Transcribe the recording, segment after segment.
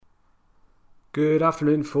Good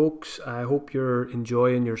afternoon, folks. I hope you're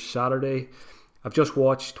enjoying your Saturday. I've just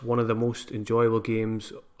watched one of the most enjoyable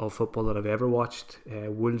games of football that I've ever watched.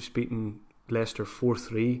 Wolves beating Leicester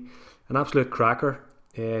 4-3. An absolute cracker.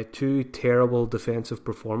 Two terrible defensive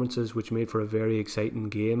performances which made for a very exciting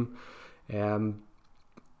game.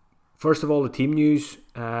 First of all, the team news.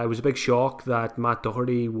 It was a big shock that Matt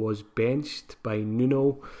Doherty was benched by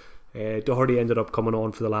Nuno. Doherty ended up coming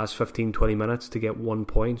on for the last 15-20 minutes to get 1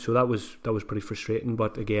 point, so that was pretty frustrating.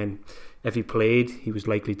 But again, if he played, he was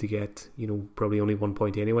likely to get probably only 1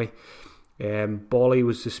 point anyway. Bolly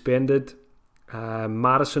was suspended.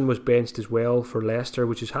 Maddison was benched as well for Leicester,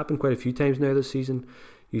 which has happened quite a few times now this season.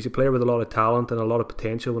 He's a player with a lot of talent and a lot of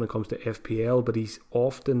potential when it comes to FPL, but he's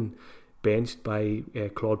often benched by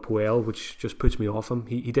Claude Puel, which just puts me off him.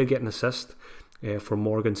 He did get an assist for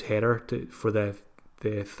Morgan's header for the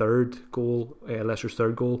third goal, Leicester's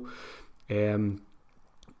third goal.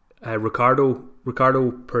 Ricardo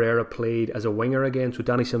Pereira played as a winger again, so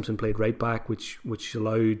Danny Simpson played right back, which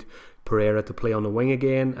allowed Pereira to play on the wing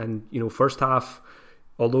again. And first half,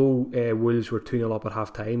 although Wolves were 2-0 up at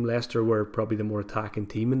half time, Leicester were probably the more attacking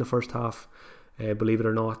team in the first half. Believe it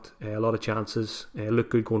or not, a lot of chances, looked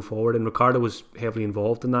good going forward, and Ricardo was heavily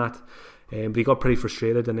involved in that. But he got pretty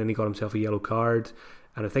frustrated, and then he got himself a yellow card.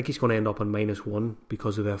 And I think he's going to end up on -1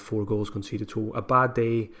 because of the 4 goals conceded. So a bad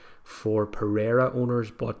day for Pereira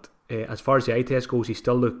owners. But as far as the eye test goes, he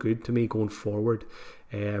still looked good to me going forward.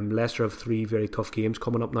 Leicester have 3 very tough games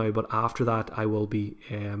coming up now. But after that, I will be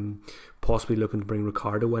possibly looking to bring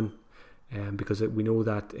Ricardo in. Because we know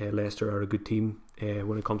that Leicester are a good team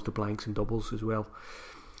when it comes to blanks and doubles as well.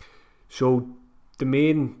 So the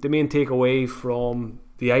main takeaway from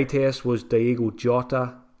the eye test was Diego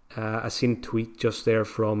Jota. I seen a tweet just there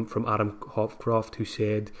from Adam Hopcroft who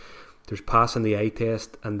said there's passing the eye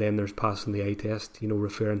test and then there's passing the eye test,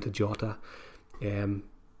 referring to Jota.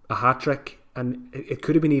 A hat-trick, and it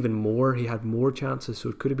could have been even more. He had more chances, so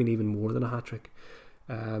it could have been even more than a hat-trick.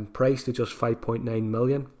 Priced at just 5.9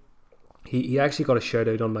 million. He actually got a shout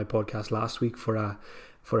out on my podcast last week for a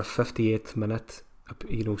 58th minute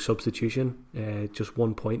substitution, just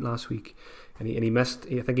 1 point last week, and he missed.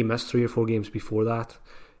 I think he missed 3 or 4 games before that.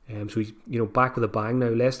 So he's back with a bang now,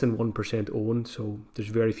 less than 1% owned. So there's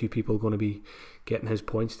very few people going to be getting his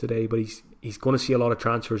points today. But he's going to see a lot of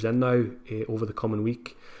transfers in now over the coming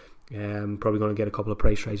week. Probably going to get a couple of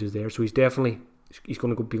price rises there. So he's going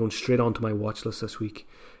to be going straight onto my watch list this week.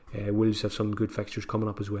 Wolves have some good fixtures coming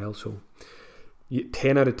up as well. So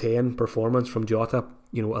 10 out of 10 performance from Jota.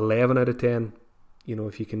 11 out of 10.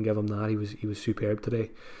 If you can give him that, he was superb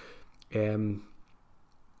today.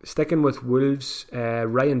 Sticking with Wolves,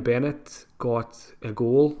 Ryan Bennett got a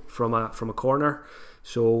goal from a corner.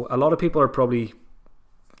 So a lot of people are probably,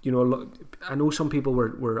 I know some people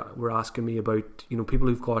were asking me about, people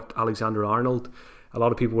who've got Alexander Arnold. A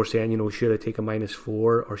lot of people were saying, should I take a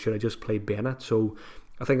 -4 or should I just play Bennett? So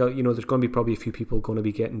I think, there's going to be probably a few people going to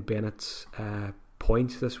be getting Bennett's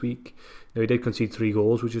points this week. Now, he did concede 3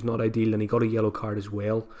 goals, which is not ideal, and he got a yellow card as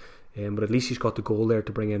well. But at least he's got the goal there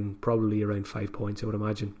to bring in probably around 5 points, I would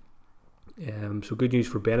imagine. So good news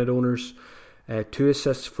for Bennett owners. 2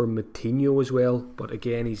 assists for Moutinho as well, but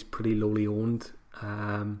again, he's pretty lowly owned.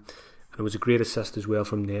 And it was a great assist as well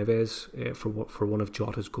from Neves for one of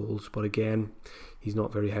Jota's goals, but again, he's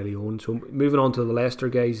not very highly owned. So moving on to the Leicester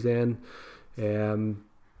guys then.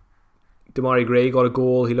 Demarai Gray got a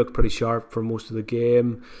goal. He looked pretty sharp for most of the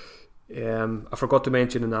game. I forgot to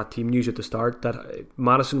mention in that team news at the start that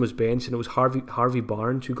Maddison was benched, and it was Harvey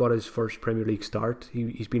Barnes who got his first Premier League start.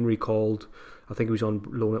 He's been recalled. I think he was on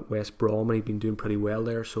loan at West Brom, and he'd been doing pretty well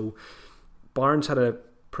there. So Barnes had a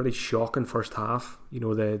pretty shocking first half.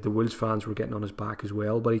 The Wolves fans were getting on his back as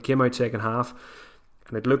well, but he came out second half,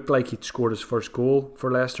 and it looked like he'd scored his first goal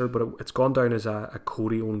for Leicester, but it's gone down as a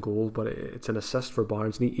Cody own goal, but it's an assist for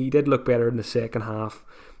Barnes, and he did look better in the second half.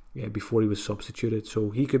 Before he was substituted, so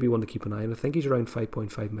he could be one to keep an eye on. I think he's around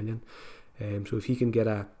 5.5 million. So if he can get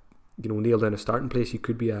nail down a starting place, he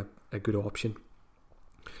could be a good option.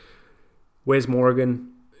 Wes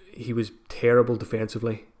Morgan, he was terrible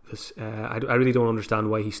defensively. I really don't understand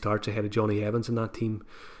why he starts ahead of Johnny Evans in that team.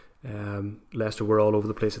 Leicester were all over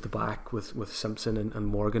the place at the back with Simpson and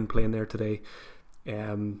Morgan playing there today.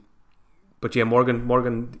 But yeah,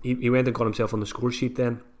 Morgan, he went and got himself on the score sheet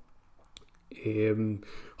then.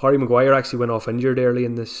 Harry Maguire actually went off injured early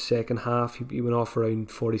in the second half. He went off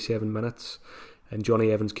around 47 minutes, and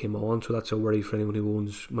Johnny Evans came on, so that's a worry for anyone who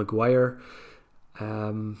owns Maguire.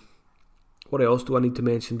 What else do I need to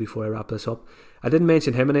mention before I wrap this up? I didn't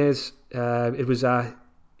mention Jimenez.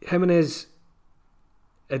 Jimenez,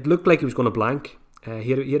 it looked like he was going to blank,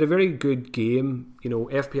 He had a very good game.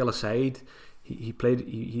 FPL aside,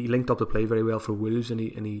 he linked up the play very well for Wolves, and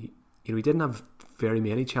he didn't have very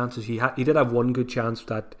many chances. He did have one good chance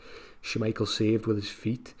that Schmeichel saved with his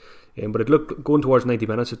feet, but it looked, going towards 90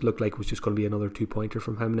 minutes, it looked like it was just going to be another 2-pointer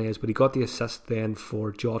from Jimenez. But he got the assist then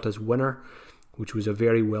for Jota's winner, which was a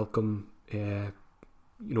very welcome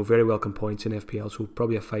points in FPL. So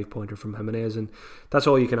probably a 5-pointer from Jimenez, and that's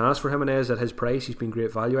all you can ask for Jimenez at his price. He's been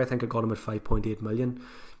great value. I think I got him at 5.8 million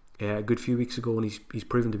a good few weeks ago, and he's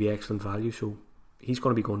proven to be excellent value. So he's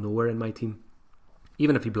going to be going nowhere in my team.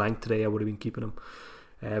 Even if he blanked today, I would have been keeping him.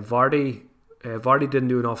 Vardy didn't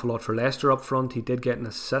do an awful lot for Leicester up front. He did get an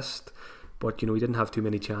assist, but he didn't have too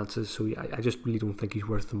many chances. So I just really don't think he's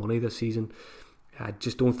worth the money this season. I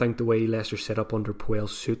just don't think the way Leicester set up under Puel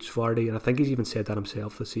suits Vardy, and I think he's even said that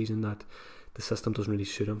himself this season, that the system doesn't really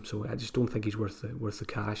suit him. So I just don't think he's worth the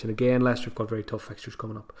cash. And again, Leicester have got very tough fixtures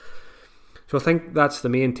coming up. So I think that's the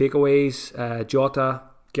main takeaways. Jota,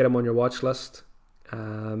 get him on your watch list.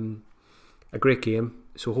 A great game.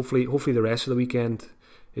 So hopefully the rest of the weekend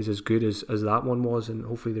is as good as that one was, and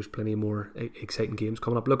hopefully there's plenty more exciting games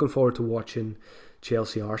coming up. Looking forward to watching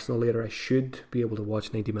Chelsea Arsenal later. I should be able to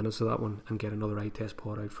watch 90 minutes of that one and get another eye test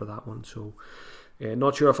pod out for that one. So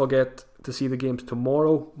not sure if I'll get to see the games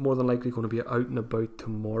tomorrow. More than likely going to be out and about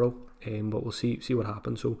tomorrow, but we'll see what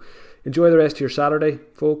happens. So enjoy the rest of your Saturday,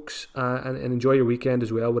 folks, and enjoy your weekend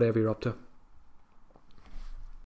as well, whatever you're up to.